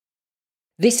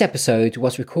This episode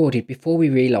was recorded before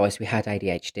we realised we had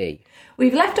ADHD.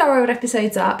 We've left our old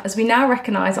episodes up as we now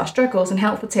recognise our struggles and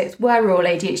helpful tips were all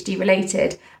ADHD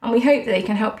related, and we hope that they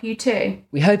can help you too.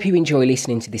 We hope you enjoy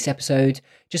listening to this episode.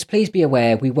 Just please be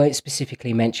aware we won't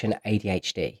specifically mention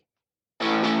ADHD.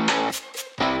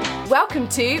 Welcome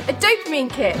to A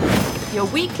Dopamine Kick, your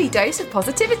weekly dose of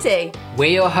positivity. We're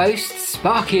your hosts,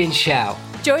 Sparky and Shell.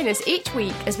 Join us each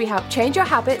week as we help change your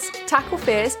habits, tackle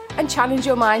fears, and challenge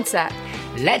your mindset.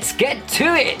 Let's get to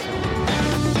it!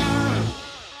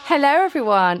 Hello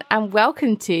everyone, and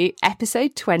welcome to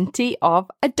episode 20 of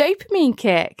A Dopamine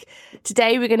Kick.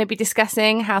 Today we're going to be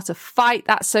discussing how to fight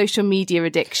that social media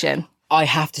addiction. I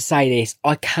have to say this,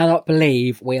 I cannot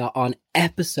believe we are on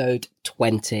episode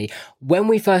 20. When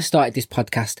we first started this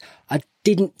podcast, I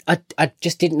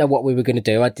just didn't know what we were going to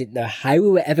do. I didn't know how we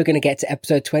were ever going to get to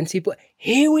episode 20, but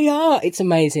here we are. It's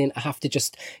amazing. I have to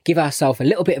just give ourselves a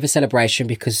little bit of a celebration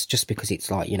because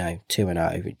it's like,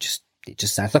 2-0. It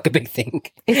just sounds like a big thing.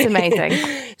 It's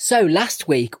amazing. So last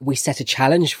week we set a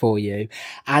challenge for you,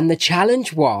 and the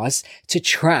challenge was to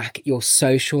track your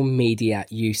social media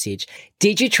usage.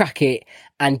 Did you track it?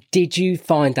 And did you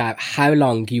find out how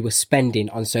long you were spending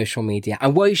on social media?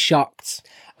 And were you shocked?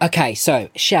 Okay, so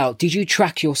Shell, did you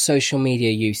track your social media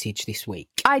usage this week?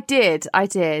 I did,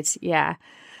 yeah.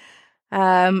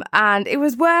 And it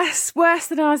was worse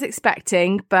than I was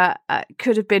expecting, but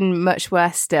could have been much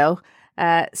worse still.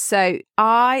 So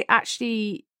I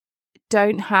actually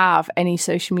don't have any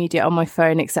social media on my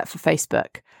phone except for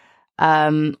Facebook.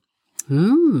 I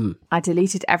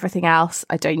deleted everything else.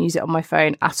 I don't use it on my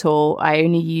phone at all. I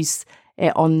only use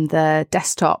it on the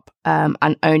desktop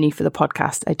and only for the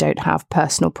podcast. I don't have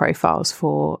personal profiles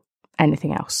for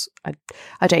anything else.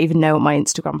 I don't even know what my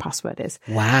Instagram password is.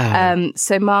 Wow.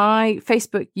 So my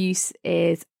Facebook use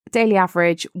is daily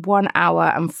average 1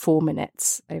 hour and 4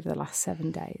 minutes over the last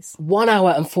 7 days. 1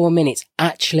 hour and 4 minutes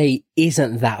actually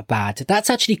isn't that bad. That's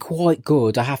actually quite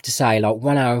good, I have to say, like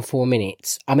 1 hour and 4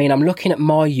 minutes. I mean, I'm looking at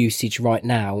my usage right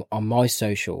now on my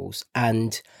socials,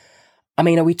 and I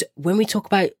mean, when we talk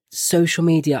about social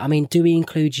media, I mean, do we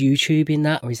include YouTube in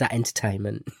that, or is that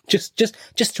entertainment?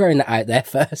 Just throwing that out there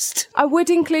first. I would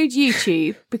include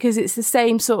YouTube because it's the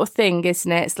same sort of thing,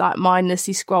 isn't it? It's like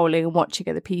mindlessly scrolling and watching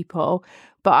other people.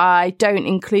 But I don't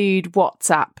include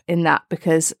WhatsApp in that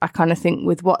because I kind of think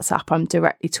with WhatsApp, I'm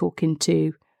directly talking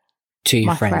to your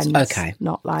my friends. Okay.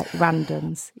 Not like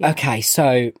randoms. Yeah. Okay,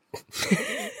 so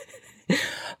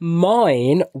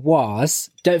mine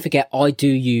was, don't forget, I do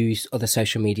use other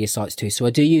social media sites too. So I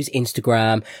do use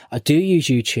Instagram, I do use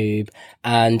YouTube,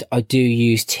 and I do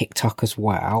use TikTok as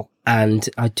well. And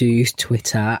I do use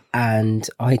Twitter, and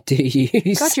I do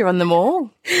use... God, you're on them all.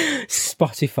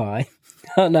 Spotify.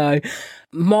 Oh no.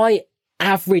 My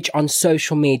average on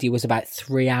social media was about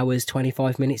 3 hours,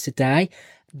 25 minutes a day.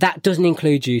 That doesn't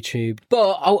include YouTube.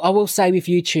 But I will say with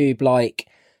YouTube, like,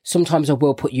 sometimes I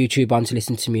will put YouTube on to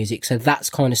listen to music. So that's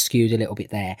kind of skewed a little bit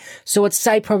there. So I'd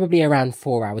say probably around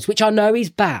 4 hours, which I know is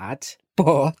bad,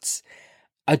 but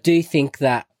I do think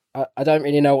that I don't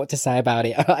really know what to say about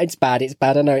it. It's bad.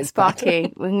 I know it's Sparky,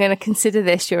 bad. we're going to consider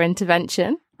this your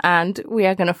intervention. And we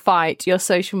are going to fight your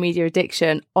social media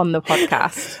addiction on the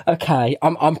podcast. Okay,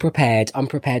 I'm prepared. I'm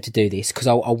prepared to do this because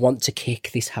I want to kick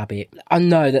this habit. I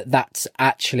know that that's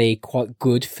actually quite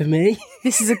good for me.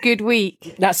 This is a good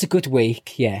week. That's a good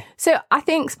week, yeah. So I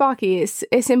think, Sparky,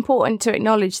 it's important to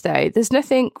acknowledge, though, there's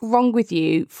nothing wrong with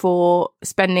you for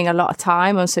spending a lot of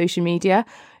time on social media.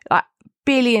 Like,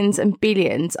 billions and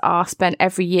billions are spent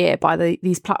every year by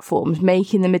these platforms,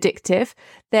 making them addictive.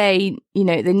 They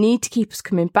need to keep us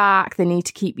coming back. They need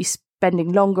to keep you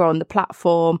spending longer on the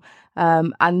platform.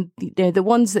 And the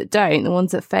ones that don't, the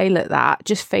ones that fail at that,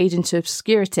 just fade into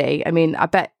obscurity. I mean, I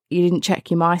bet you didn't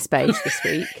check your MySpace this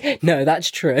week. No,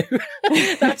 that's true.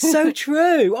 That's so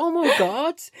true. Oh my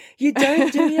God. You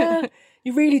don't, do you?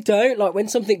 You really don't. Like when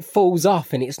something falls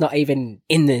off and it's not even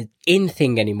in the in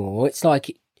thing anymore, it's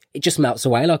like it just melts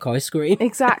away like ice cream.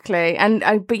 Exactly.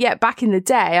 But yet back in the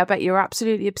day, I bet you were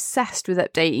absolutely obsessed with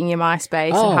updating your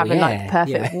MySpace and having like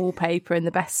perfect wallpaper and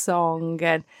the best song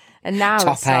and now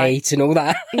Top it's like, 8 and all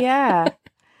that. Yeah.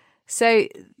 So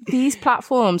these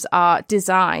platforms are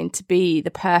designed to be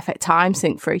the perfect time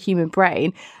sink for a human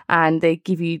brain, and they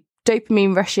give you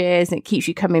dopamine rushes and it keeps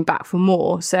you coming back for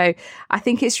more. So I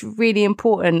think it's really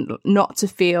important not to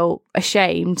feel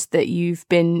ashamed that you've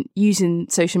been using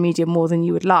social media more than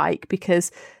you would like,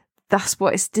 because that's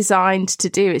what it's designed to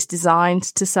do. It's designed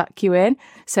to suck you in.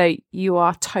 So you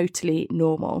are totally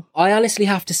normal. I honestly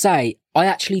have to say, I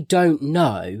actually don't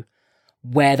know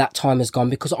where that time has gone,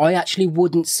 because I actually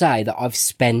wouldn't say that I've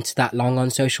spent that long on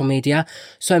social media.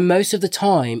 So most of the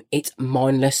time it's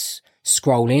mindless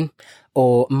scrolling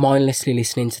or mindlessly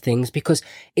listening to things. Because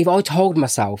if I told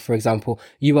myself, for example,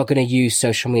 you are going to use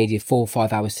social media 4 or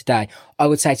 5 hours today, I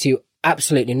would say to you,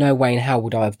 absolutely no way in hell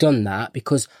would I have done that,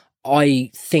 because I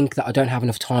think that I don't have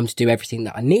enough time to do everything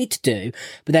that I need to do.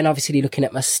 But then obviously looking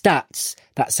at my stats,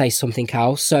 that say something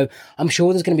else. So I'm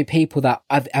sure there's going to be people that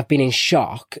have been in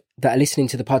shock that are listening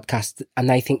to the podcast and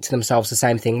they think to themselves the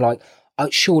same thing, like, oh,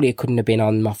 surely it couldn't have been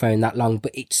on my phone that long.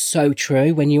 But it's so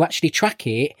true. When you actually track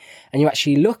it and you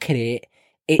actually look at it,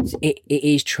 it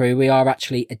is true. We are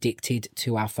actually addicted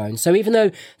to our phones. So even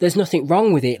though there's nothing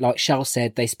wrong with it, like Shell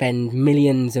said, they spend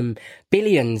millions and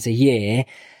billions a year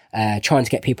trying to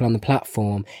get people on the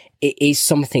platform. It is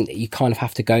something that you kind of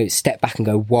have to go step back and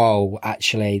go, whoa,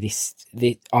 actually, this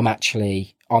I'm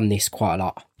actually on this quite a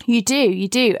lot. You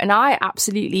do. And I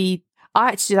actually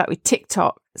do that with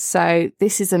TikTok. So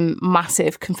this is a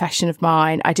massive confession of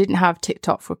mine. I didn't have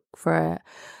TikTok for a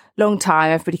long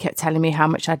time. Everybody kept telling me how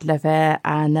much I'd love it.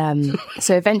 And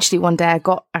so eventually one day I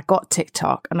got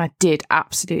TikTok, and I did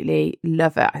absolutely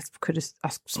love it. I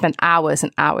spent hours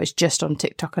and hours just on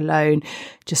TikTok alone,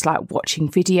 just like watching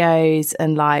videos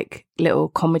and like little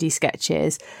comedy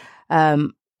sketches.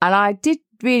 And I did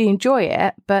really enjoy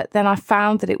it, but then I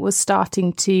found that it was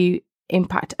starting to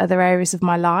impact other areas of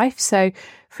my life. So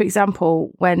for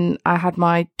example, when I had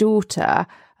my daughter,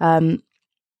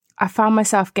 I found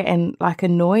myself getting like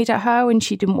annoyed at her when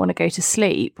she didn't want to go to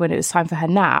sleep when it was time for her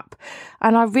nap.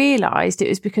 And I realised it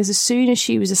was because as soon as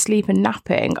she was asleep and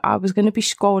napping, I was going to be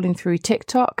scrolling through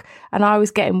TikTok, and I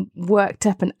was getting worked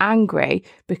up and angry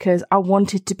because I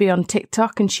wanted to be on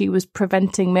TikTok and she was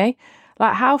preventing me.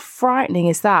 Like, how frightening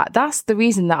is that? That's the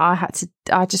reason that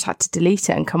I just had to delete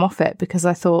it and come off it, because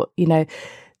I thought,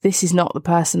 this is not the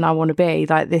person I want to be.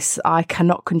 Like this, I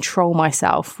cannot control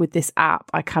myself with this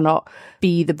app. I cannot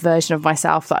be the version of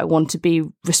myself that I want to be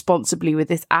responsibly with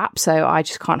this app. So I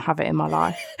just can't have it in my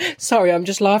life. Sorry, I'm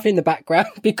just laughing in the background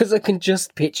because I can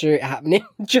just picture it happening.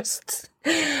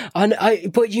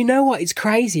 But you know what? It's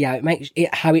crazy how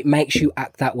it makes you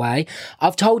act that way.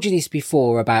 I've told you this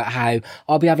before about how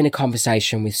I'll be having a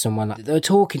conversation with someone, like they're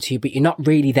talking to you, but you're not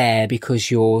really there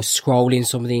because you're scrolling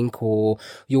something or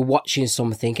you're watching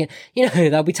something,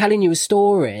 and they'll be telling you a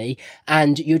story,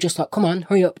 and you're just like, "Come on,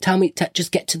 hurry up, tell me,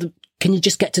 just get to the." Can you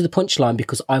just get to the punchline,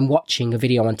 because I'm watching a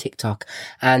video on TikTok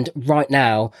and right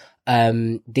now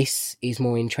this is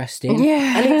more interesting.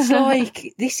 Yeah. And it's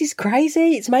like, this is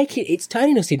crazy. It's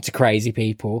turning us into crazy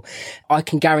people. I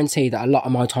can guarantee that a lot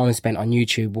of my time spent on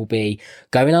YouTube will be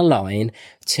going online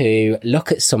to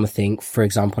look at something. For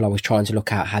example, I was trying to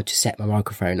look at how to set my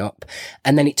microphone up,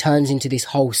 and then it turns into this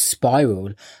whole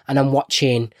spiral, and I'm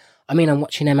watching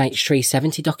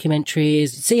MH370 documentaries.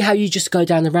 See how you just go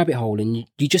down the rabbit hole and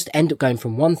you just end up going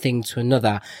from one thing to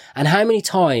another. And how many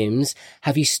times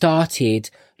have you started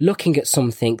looking at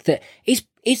something that is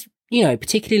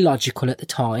particularly logical at the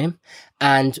time,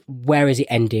 and where has it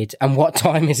ended and what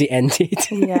time has it ended?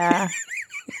 Yeah.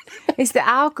 It's the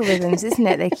algorithms, isn't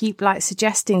it? They keep like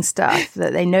suggesting stuff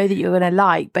that they know that you're going to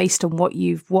like based on what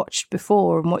you've watched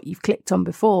before and what you've clicked on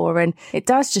before. And it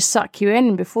does just suck you in.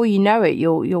 And before you know it,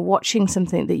 you're watching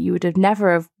something that you would have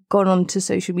never have gone onto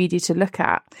social media to look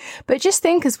at. But just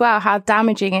think as well how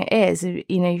damaging it is.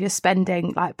 You're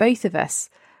spending, like both of us.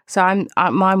 So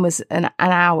mine was an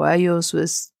hour, yours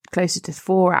was closer to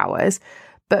 4 hours.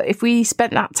 But if we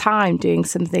spent that time doing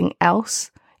something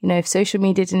else, if social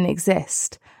media didn't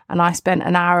exist, and I spent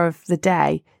an hour of the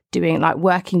day doing like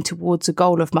working towards a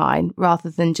goal of mine rather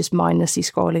than just mindlessly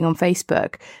scrolling on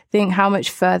Facebook, think how much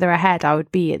further ahead I would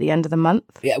be at the end of the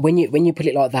month. Yeah, when you put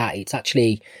it like that,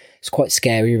 it's quite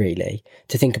scary, really,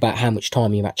 to think about how much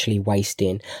time you're actually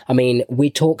wasting. I mean, we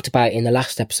talked about in the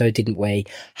last episode, didn't we,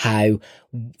 how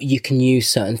you can use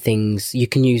certain things, you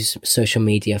can use social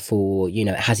media for, it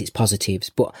has its positives,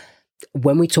 but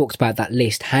when we talked about that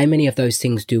list, how many of those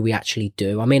things do we actually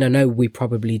do? I mean, I know we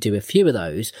probably do a few of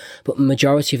those, but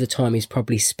majority of the time is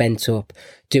probably spent up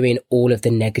doing all of the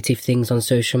negative things on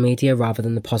social media rather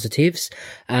than the positives.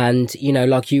 And,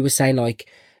 like you were saying, like,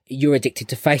 you're addicted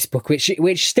to Facebook,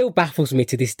 which still baffles me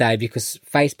to this day, because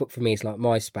Facebook for me is like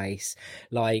MySpace.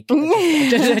 Like,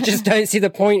 I just don't see the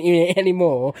point in it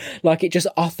anymore. Like, it just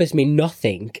offers me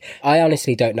nothing. I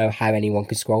honestly don't know how anyone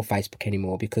can scroll Facebook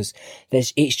anymore, because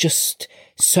it's just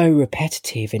so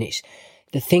repetitive, and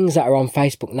the things that are on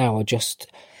Facebook now are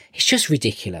it's just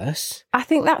ridiculous. I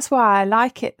think that's why I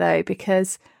like it though,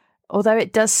 because although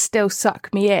it does still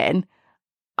suck me in,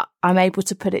 I'm able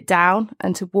to put it down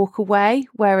and to walk away.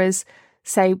 Whereas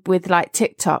say with like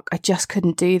TikTok, I just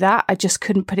couldn't do that. I just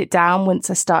couldn't put it down once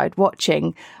I started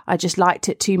watching. I just liked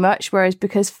it too much. Whereas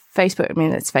because Facebook, I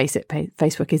mean, let's face it,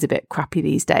 Facebook is a bit crappy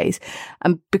these days.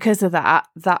 And because of that,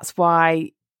 that's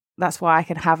why I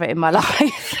can have it in my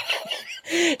life.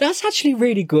 That's actually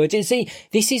really good. And see,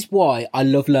 this is why I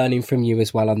love learning from you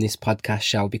as well on this podcast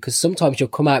show, because sometimes you'll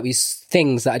come out with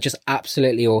things that are just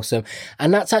absolutely awesome.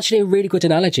 And that's actually a really good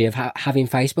analogy of having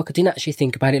Facebook. I didn't actually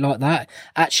think about it like that.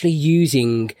 Actually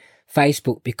using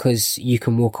Facebook because you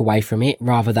can walk away from it,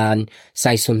 rather than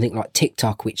say something like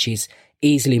TikTok, which is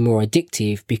easily more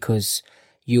addictive because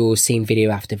you're seeing video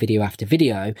after video after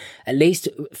video. At least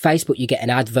Facebook, you get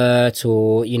an advert,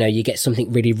 or, you know, you get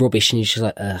something really rubbish and you're just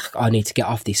like, ugh, I need to get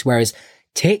off this. Whereas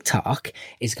TikTok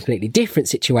is a completely different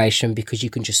situation because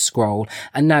you can just scroll.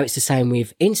 And now it's the same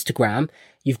with Instagram.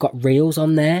 You've got reels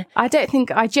on there. I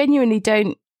genuinely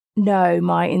don't know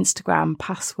my Instagram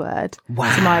password.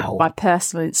 Wow. To my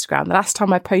personal Instagram. The last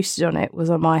time I posted on it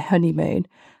was on my honeymoon,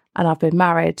 and I've been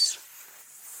married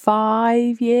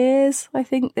 5 years, I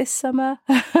think, this summer.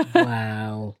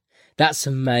 Wow. That's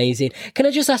amazing. Can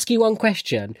I just ask you one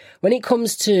question? When it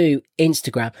comes to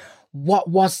Instagram, what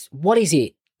is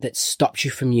it that stops you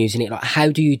from using it? Like, how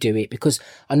do you do it? Because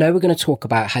I know we're going to talk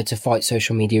about how to fight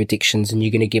social media addictions, and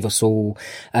you're going to give us all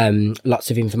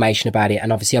lots of information about it.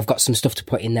 And obviously I've got some stuff to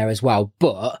put in there as well.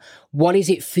 But what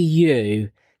is it for you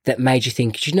that made you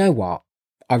think, do you know what?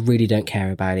 I really don't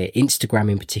care about it. Instagram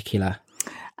in particular.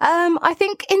 I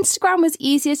think Instagram was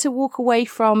easier to walk away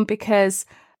from because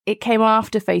it came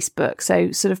after Facebook.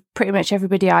 So sort of pretty much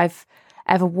everybody I've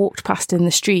ever walked past in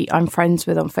the street, I'm friends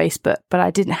with on Facebook, but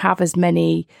I didn't have as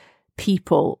many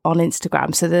people on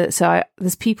Instagram. So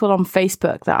there's people on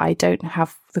Facebook that I don't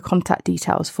have the contact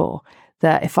details for,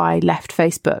 that if I left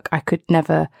Facebook, I could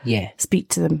never speak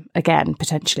to them again,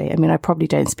 potentially. I mean, I probably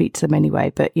don't speak to them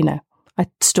anyway, but, you know, I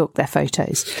stalk their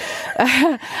photos.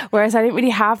 Whereas I didn't really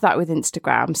have that with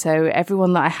Instagram. So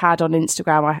everyone that I had on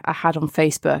Instagram, I had on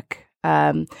Facebook.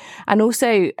 And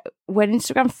also when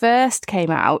Instagram first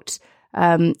came out,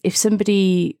 if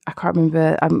somebody, I can't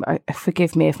remember,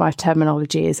 forgive me if my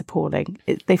terminology is appalling.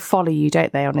 They follow you,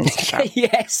 don't they, on Instagram?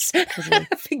 Yes.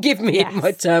 Forgive me if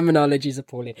my terminology is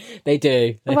appalling. They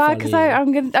do. Well, because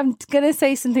I'm gonna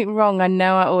say something wrong. I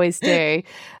know I always do.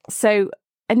 So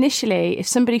initially, if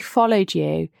somebody followed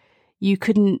you, you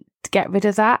couldn't get rid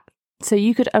of that. So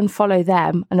you could unfollow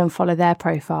them and unfollow their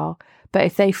profile. But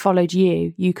if they followed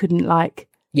you, you couldn't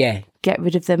get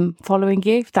rid of them following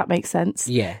you, if that makes sense.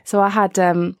 Yeah. So I had,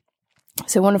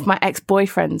 so one of my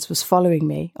ex-boyfriends was following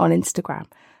me on Instagram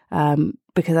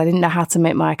because I didn't know how to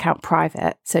make my account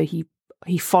private. So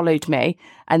he followed me,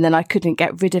 and then I couldn't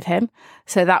get rid of him.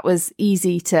 So that was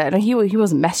easy to, and he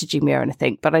wasn't messaging me or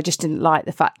anything, but I just didn't like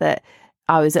the fact that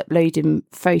I was uploading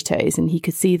photos and he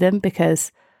could see them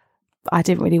because I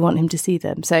didn't really want him to see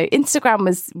them. So Instagram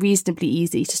was reasonably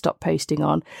easy to stop posting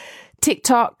on.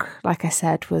 TikTok, like I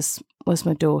said, was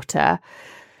my daughter.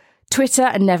 Twitter,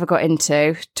 I never got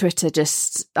into. Twitter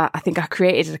just, I think I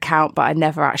created an account, but I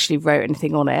never actually wrote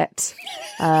anything on it.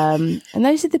 And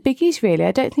those are the biggies, really.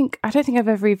 I don't think I've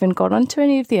ever even gone onto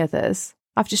any of the others.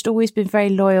 I've just always been very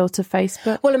loyal to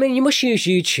Facebook. Well, I mean, you must use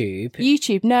YouTube.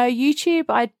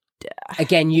 YouTube,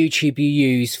 Again, YouTube you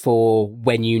use for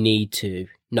when you need to,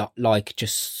 not like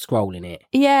just scrolling it.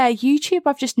 Yeah, YouTube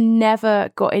I've just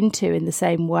never got into in the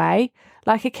same way.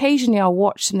 Like occasionally I'll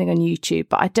watch something on YouTube,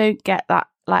 but I don't get that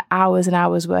like hours and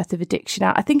hours worth of addiction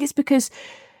out. I think it's because,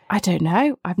 I don't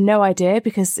know, I've no idea,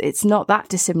 because it's not that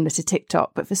dissimilar to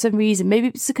TikTok, but for some reason, maybe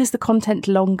it's because the content's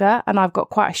longer and I've got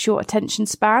quite a short attention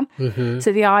span. Mm-hmm.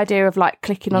 So the idea of like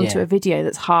clicking onto a video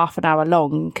that's half an hour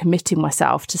long and committing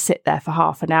myself to sit there for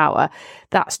half an hour,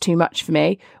 that's too much for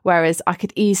me. Whereas I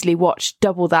could easily watch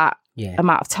double that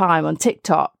amount of time on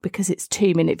TikTok because it's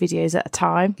 2-minute videos at a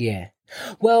time. Yeah.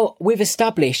 Well, we've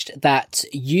established that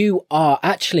you are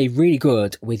actually really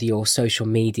good with your social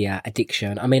media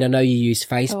addiction. I mean, I know you use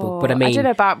Facebook, but I mean, I don't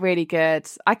know about really good.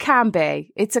 I can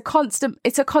be. It's a constant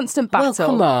battle. Well,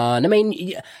 come on. I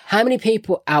mean, how many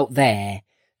people out there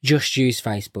just use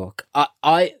Facebook?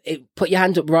 Put your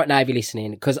hand up right now if you're listening,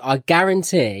 because I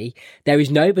guarantee there is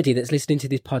nobody that's listening to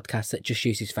this podcast that just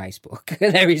uses Facebook.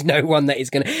 There is no one that is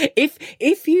going to.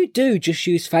 If you do just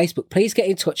use Facebook, please get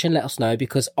in touch and let us know,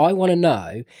 because I want to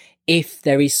know if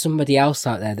there is somebody else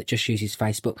out there that just uses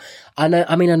Facebook. I know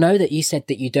that you said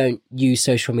that you don't use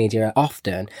social media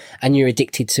often and you're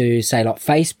addicted to, say, like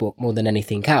Facebook more than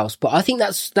anything else. But I think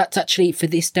that's actually, for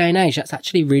this day and age, that's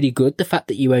actually really good, the fact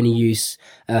that you only use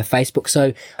Facebook.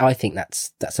 So I think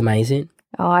that's amazing.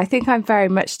 Oh, I think I'm very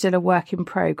much still a work in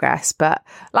progress, but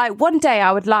like one day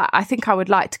I think I would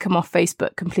like to come off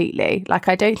Facebook completely. Like,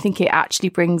 I don't think it actually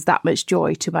brings that much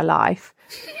joy to my life.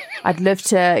 I'd love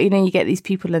to, you get these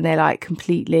people and they like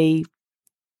completely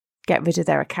get rid of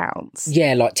their accounts.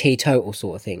 Yeah, like teetotal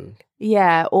sort of thing.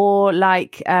 Yeah, or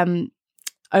like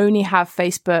only have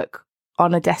Facebook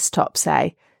on a desktop,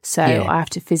 say. So I have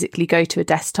to physically go to a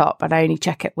desktop and I only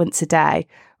check it once a day,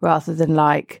 rather than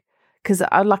because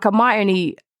I might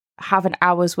only have an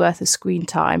hour's worth of screen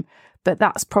time, but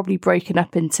that's probably broken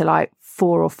up into like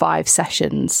 4 or 5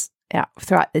 sessions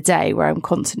throughout the day where I'm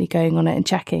constantly going on it and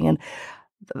checking. And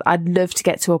I'd love to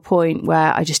get to a point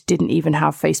where I just didn't even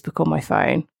have Facebook on my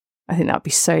phone. I think that'd be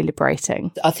so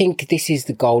liberating. I think this is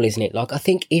the goal, isn't it? Like, I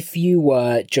think if you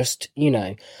were just,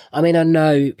 I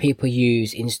know people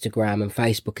use Instagram and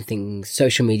Facebook and things,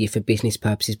 social media for business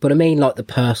purposes, but I mean like the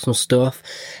personal stuff.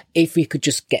 If we could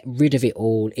just get rid of it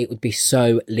all, it would be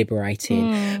so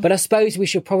liberating. But I suppose we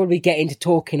should probably get into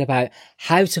talking about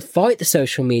how to fight the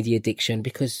social media addiction,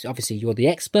 because obviously you're the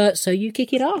expert, so you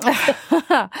kick it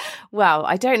off. Well,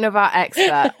 I don't know about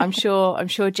expert. I'm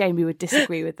sure Jamie would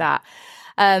disagree with that.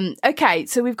 Okay,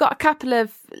 so we've got a couple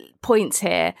of points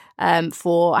here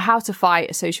for how to fight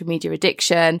a social media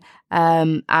addiction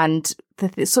and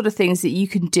the sort of things that you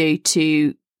can do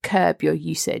to curb your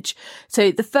usage.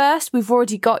 So the first we've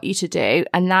already got you to do,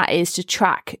 and that is to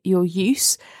track your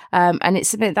use. And it's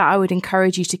something that I would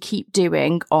encourage you to keep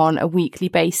doing on a weekly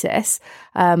basis,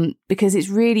 because it's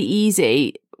really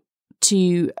easy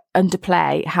to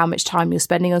underplay how much time you're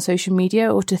spending on social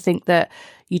media, or to think that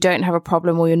you don't have a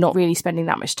problem or you're not really spending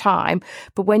that much time.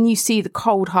 But when you see the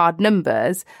cold, hard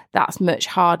numbers, that's much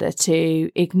harder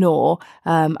to ignore.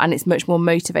 And it's much more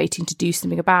motivating to do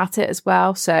something about it as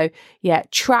well. So yeah,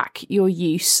 track your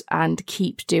use and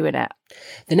keep doing it.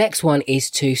 The next one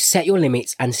is to set your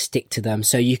limits and stick to them.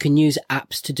 So you can use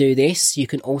apps to do this. You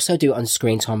can also do it on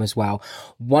screen time as well.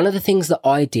 One of the things that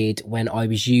I did when I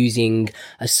was using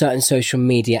a certain social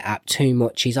media app too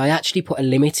much is I actually put a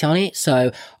limit on it.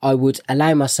 So I would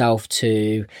allow myself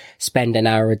to spend an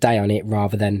hour a day on it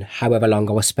rather than however long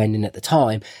I was spending at the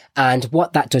time. And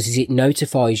what that does is it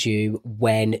notifies you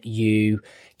when you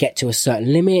get to a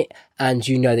certain limit and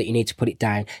you know that you need to put it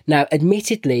down. Now,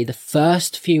 admittedly, the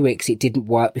first few weeks it didn't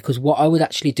work, because what I would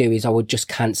actually do is I would just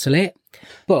cancel it.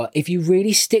 But if you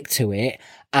really stick to it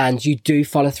and you do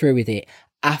follow through with it,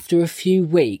 after a few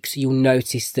weeks, you'll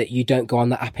notice that you don't go on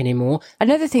that app anymore.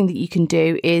 Another thing that you can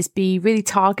do is be really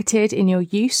targeted in your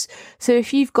use. So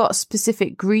if you've got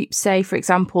specific groups, say, for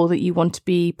example, that you want to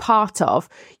be part of,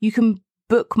 you can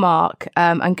bookmark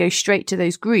and go straight to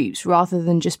those groups rather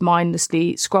than just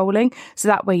mindlessly scrolling. So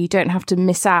that way you don't have to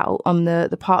miss out on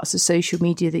the parts of social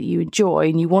media that you enjoy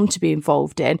and you want to be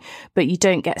involved in, but you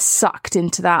don't get sucked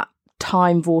into that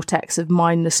time vortex of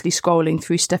mindlessly scrolling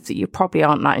through stuff that you probably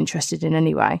aren't that interested in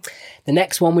anyway. The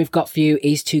next one we've got for you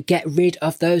is to get rid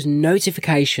of those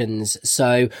notifications.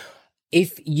 So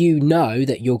if you know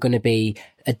that you're going to be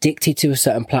addicted to a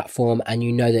certain platform and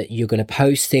you know that you're going to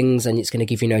post things and it's going to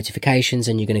give you notifications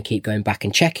and you're going to keep going back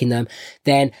and checking them,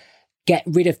 then get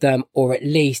rid of them, or at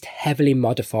least heavily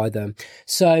modify them.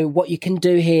 So what you can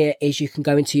do here is you can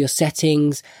go into your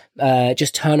settings,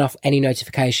 just turn off any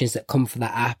notifications that come from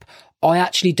that app. I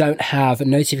actually don't have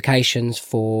notifications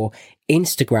for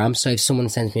Instagram, so if someone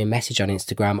sends me a message on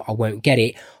Instagram, I won't get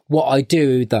it. What I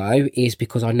do, though, is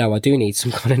because I know I do need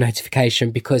some kind of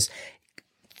notification, because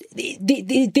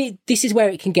this is where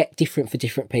it can get different for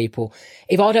different people.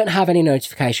 If I don't have any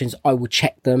notifications, I will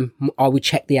check them. I would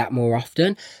check the app more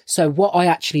often. So what I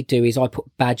actually do is I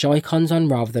put badge icons on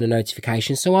rather than a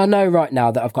notification. So I know right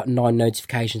now that I've got 9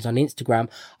 notifications on Instagram.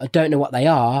 I don't know what they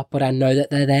are, but I know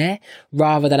that they're there,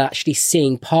 rather than actually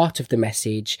seeing part of the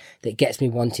message that gets me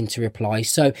wanting to reply.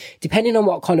 So depending on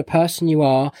what kind of person you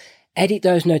are, edit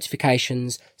those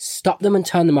notifications, stop them and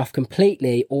turn them off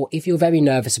completely. Or if you're very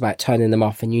nervous about turning them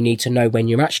off and you need to know when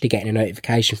you're actually getting a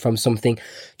notification from something,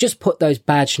 just put those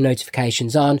badge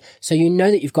notifications on so you know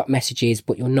that you've got messages,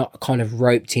 but you're not kind of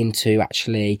roped into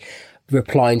actually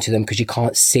replying to them because you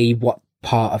can't see what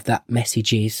part of that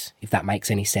message is, if that makes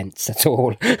any sense at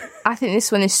all. I think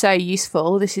this one is so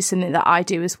useful. This is something that I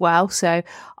do as well. So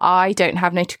I don't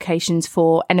have notifications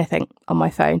for anything on my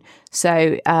phone.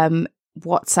 So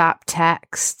WhatsApp,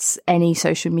 texts, any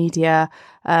social media,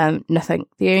 nothing.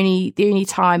 The only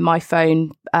time my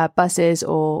phone buzzes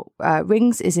or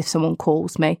rings is if someone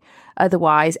calls me.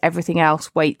 Otherwise, everything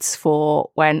else waits for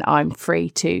when I'm free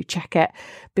to check it,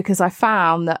 because I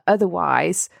found that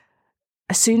otherwise,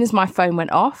 as soon as my phone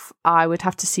went off, I would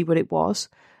have to see what it was.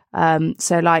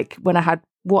 So like when I had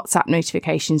WhatsApp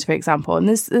notifications, for example. And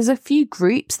there's a few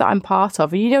groups that I'm part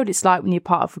of. And you know what it's like when you're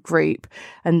part of a group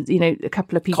and, you know, a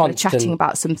couple of people are chatting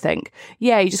about something.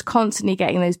 Yeah, you're just constantly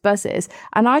getting those buzzes.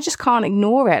 And I just can't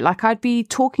ignore it. Like, I'd be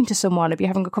talking to someone, I'd be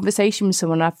having a conversation with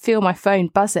someone, and I'd feel my phone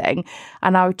buzzing,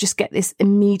 and I would just get this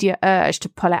immediate urge to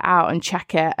pull it out and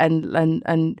check it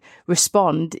and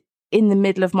respond in the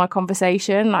middle of my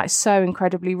conversation. Like, so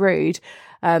incredibly rude.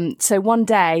 So one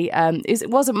day, it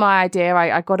wasn't my idea.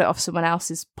 I got it off someone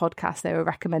else's podcast. They were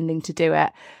recommending to do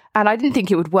it. And I didn't think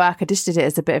it would work. I just did it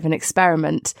as a bit of an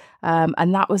experiment.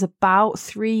 And that was about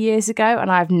 3 years ago.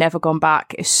 And I've never gone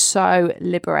back. It's so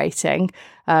liberating.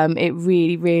 It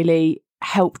really, really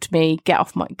helped me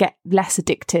get less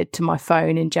addicted to my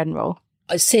phone in general.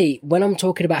 I see. When I'm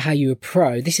talking about how you're a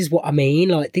pro, this is what I mean.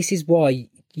 Like, this is why,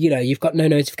 you know, you've got no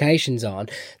notifications on.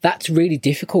 That's really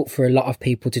difficult for a lot of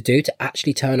people to do, to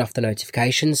actually turn off the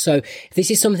notifications. So if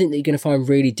this is something that you're going to find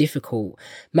really difficult,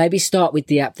 maybe start with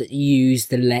the app that you use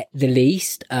the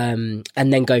least, and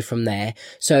then go from there.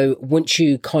 So once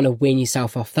you kind of wean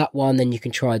yourself off that one, then you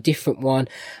can try a different one.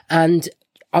 And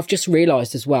I've just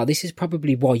realised as well, this is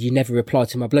probably why you never reply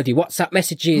to my bloody WhatsApp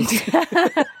messages.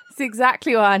 That's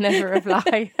exactly why I never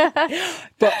reply.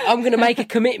 But I'm going to make a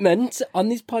commitment on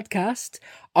this podcast.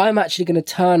 I'm actually going to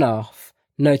turn off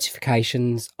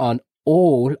notifications on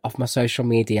all of my social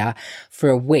media for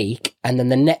a week. And then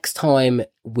the next time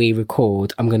we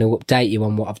record, I'm going to update you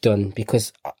on what I've done,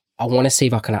 because I want to see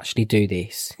if I can actually do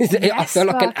this. Yes, I feel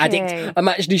like an addict. I'm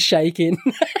actually shaking.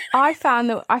 I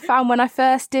found when I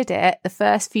first did it, the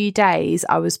first few days,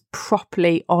 I was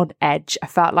properly on edge. I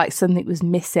felt like something was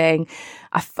missing.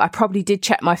 I probably did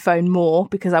check my phone more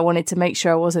because I wanted to make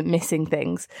sure I wasn't missing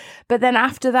things. But then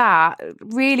after that,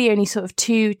 really only sort of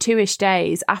two-ish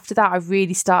days after that, I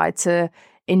really started to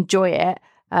enjoy it.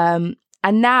 And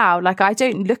now, like, I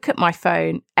don't look at my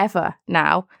phone ever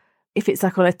now, if it's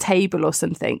like on a table or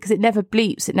something, because it never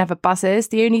bleeps, it never buzzes.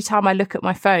 The only time I look at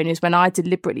my phone is when I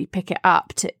deliberately pick it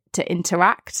up to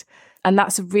interact. And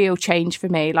that's a real change for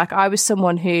me. Like, I was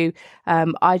someone who,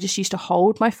 I just used to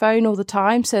hold my phone all the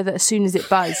time so that as soon as it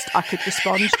buzzed, I could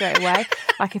respond straight away.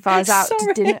 Like, if I was out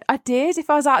to dinner, if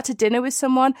I was out to dinner with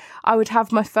someone, I would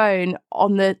have my phone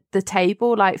on the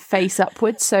table, like face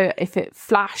upwards. So if it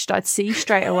flashed, I'd see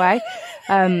straight away.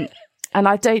 And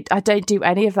I don't do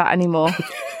any of that anymore.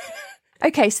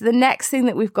 Okay, so the next thing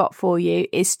that we've got for you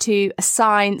is to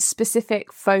assign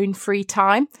specific phone-free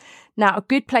time. Now, a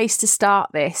good place to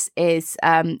start this is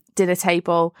dinner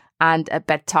table and at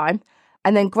bedtime,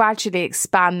 and then gradually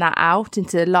expand that out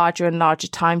into larger and larger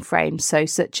time frames. So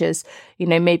such as, you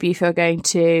know, maybe if you're going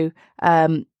to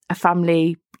a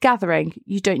family gathering,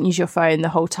 you don't use your phone the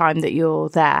whole time that you're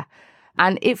there.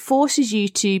 And it forces you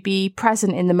to be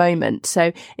present in the moment.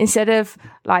 So instead of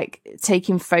like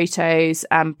taking photos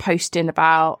and posting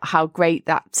about how great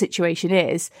that situation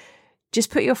is, just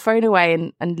put your phone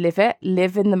away and live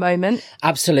in the moment.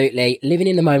 Absolutely. Living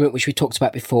in the moment, which we talked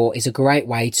about before, is a great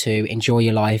way to enjoy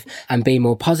your life and be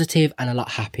more positive and a lot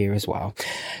happier as well.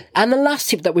 And the last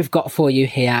tip that we've got for you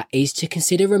here is to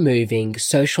consider removing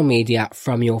social media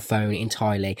from your phone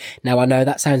entirely. Now, I know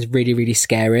that sounds really, really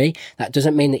scary. That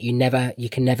doesn't mean that you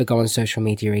can never go on social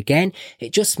media again.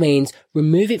 It just means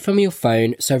remove it from your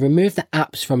phone. So remove the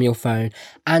apps from your phone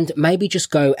and maybe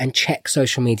just go and check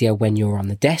social media when you're on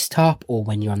the desktop, or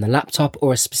when you're on the laptop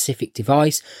or a specific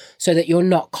device, so that you're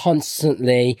not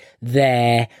constantly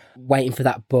there waiting for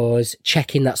that buzz,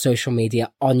 checking that social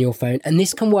media on your phone. And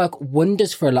this can work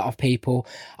wonders for a lot of people.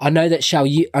 I know that, Shell,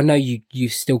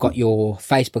 you've still got your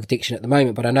Facebook addiction at the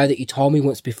moment, but I know that you told me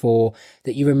once before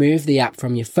that you removed the app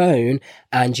from your phone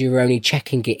and you were only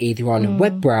checking it either on a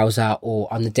web browser or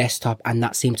on the desktop, and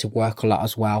that seemed to work a lot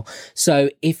as well. So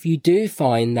if you do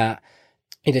find that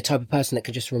you're the type of person that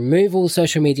can just remove all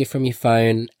social media from your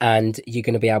phone and you're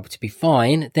going to be able to be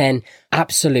fine, then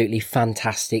absolutely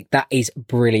fantastic. That is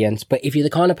brilliant. But if you're the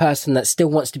kind of person that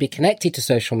still wants to be connected to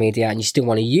social media and you still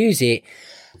want to use it,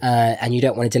 and you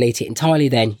don't want to delete it entirely,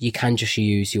 then you can just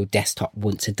use your desktop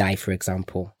once a day, for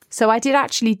example. So I did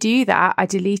actually do that. I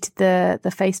deleted the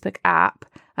Facebook app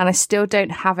and I still don't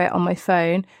have it on my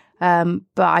phone. But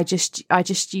I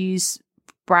just use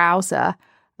browser.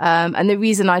 And the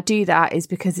reason I do that is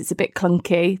because it's a bit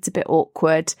clunky, it's a bit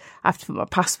awkward. I have to put my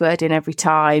password in every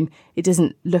time. It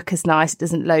doesn't look as nice, it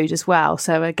doesn't load as well.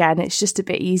 So again, it's just a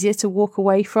bit easier to walk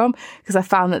away from, because I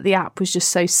found that the app was just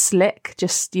so slick.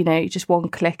 Just one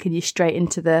click and you're straight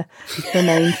into the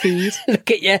main feed. Look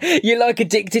at you, you're like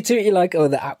addicted to it. You're like, oh,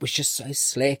 the app was just so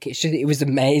slick. It was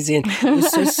amazing. It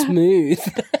was so smooth.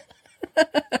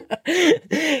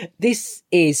 This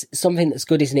is something that's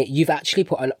good, isn't it? You've actually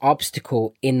put an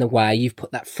obstacle in the way. You've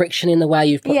put that friction in the way.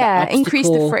 You've put that obstacle, increase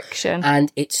the friction.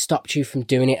 And it stopped you from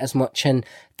doing it as much. And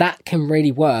that can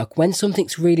really work. When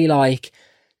something's really like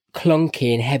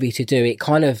clunky and heavy to do, it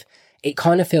kind of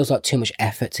feels like too much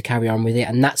effort to carry on with it.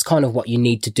 And that's kind of what you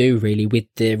need to do really with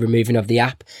the removing of the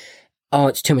app. Oh,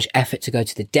 it's too much effort to go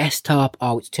to the desktop.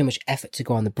 Oh, it's too much effort to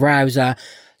go on the browser.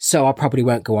 So I probably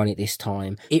won't go on it this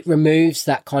time. It removes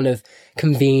that kind of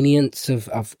convenience of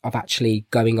actually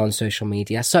going on social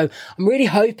media. So I'm really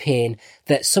hoping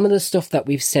that some of the stuff that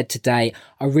we've said today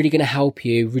are really going to help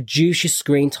you reduce your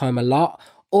screen time a lot.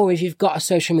 Or if you've got a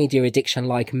social media addiction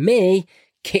like me,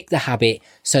 kick the habit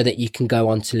so that you can go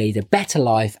on to lead a better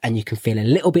life and you can feel a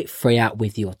little bit freer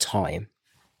with your time.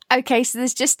 Okay, so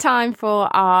there's just time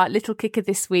for our little kicker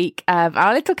this week.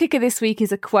 Our little kicker this week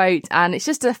is a quote, and it's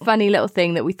just a funny little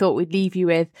thing that we thought we'd leave you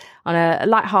with on a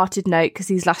light-hearted note, because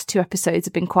these last 2 episodes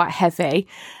have been quite heavy.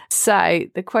 So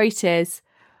the quote is,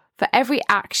 "For every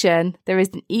action, there is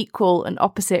an equal and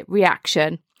opposite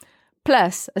reaction,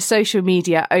 plus a social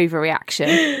media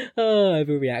overreaction." Oh,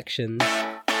 overreactions.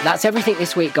 That's everything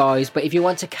this week, guys. But if you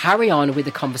want to carry on with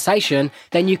the conversation,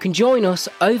 then you can join us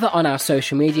over on our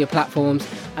social media platforms,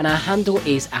 and our handle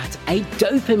is at A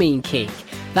Dopamine Kick.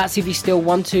 That's if you still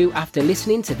want to after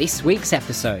listening to this week's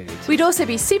episode. We'd also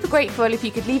be super grateful if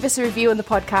you could leave us a review on the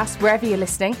podcast wherever you're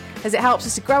listening, as it helps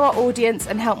us to grow our audience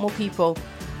and help more people.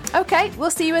 Okay,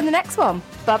 we'll see you in the next one.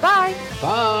 Bye-bye.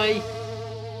 Bye.